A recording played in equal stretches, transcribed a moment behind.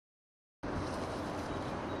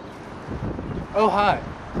Oh hi,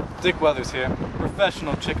 Dick Weathers here,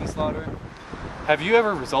 professional chicken slaughterer. Have you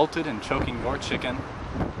ever resulted in choking your chicken?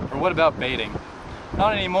 Or what about baiting?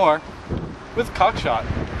 Not anymore, with Cockshot.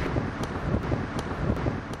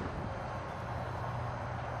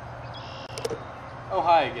 Oh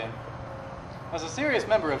hi again. As a serious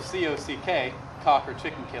member of COCK, cock or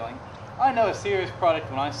chicken killing, I know a serious product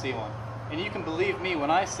when I see one. And you can believe me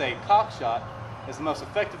when I say Cockshot is the most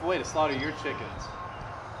effective way to slaughter your chickens.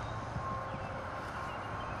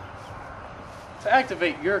 To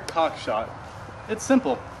activate your Cockshot, it's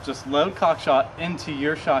simple. Just load Cockshot into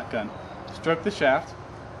your shotgun, stroke the shaft,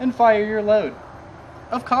 and fire your load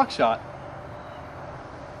of Cockshot.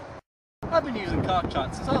 I've been using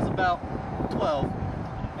Cockshot since I was about 12,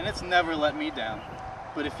 and it's never let me down.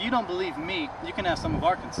 But if you don't believe me, you can ask some of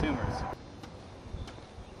our consumers.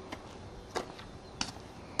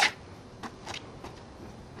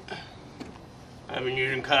 I've been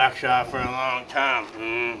using Cockshot for a long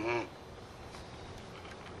time.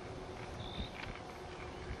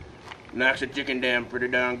 Knocks a chicken down pretty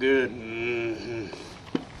darn good.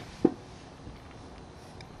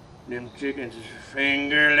 Them chickens is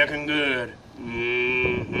finger looking good.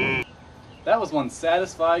 That was one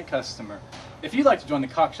satisfied customer. If you'd like to join the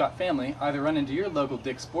Cockshot family, either run into your local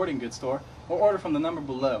Dick's Sporting Goods store or order from the number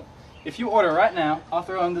below. If you order right now, I'll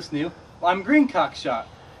throw in this new lime green Cockshot.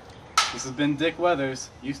 This has been Dick Weathers.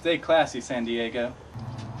 You stay classy, San Diego.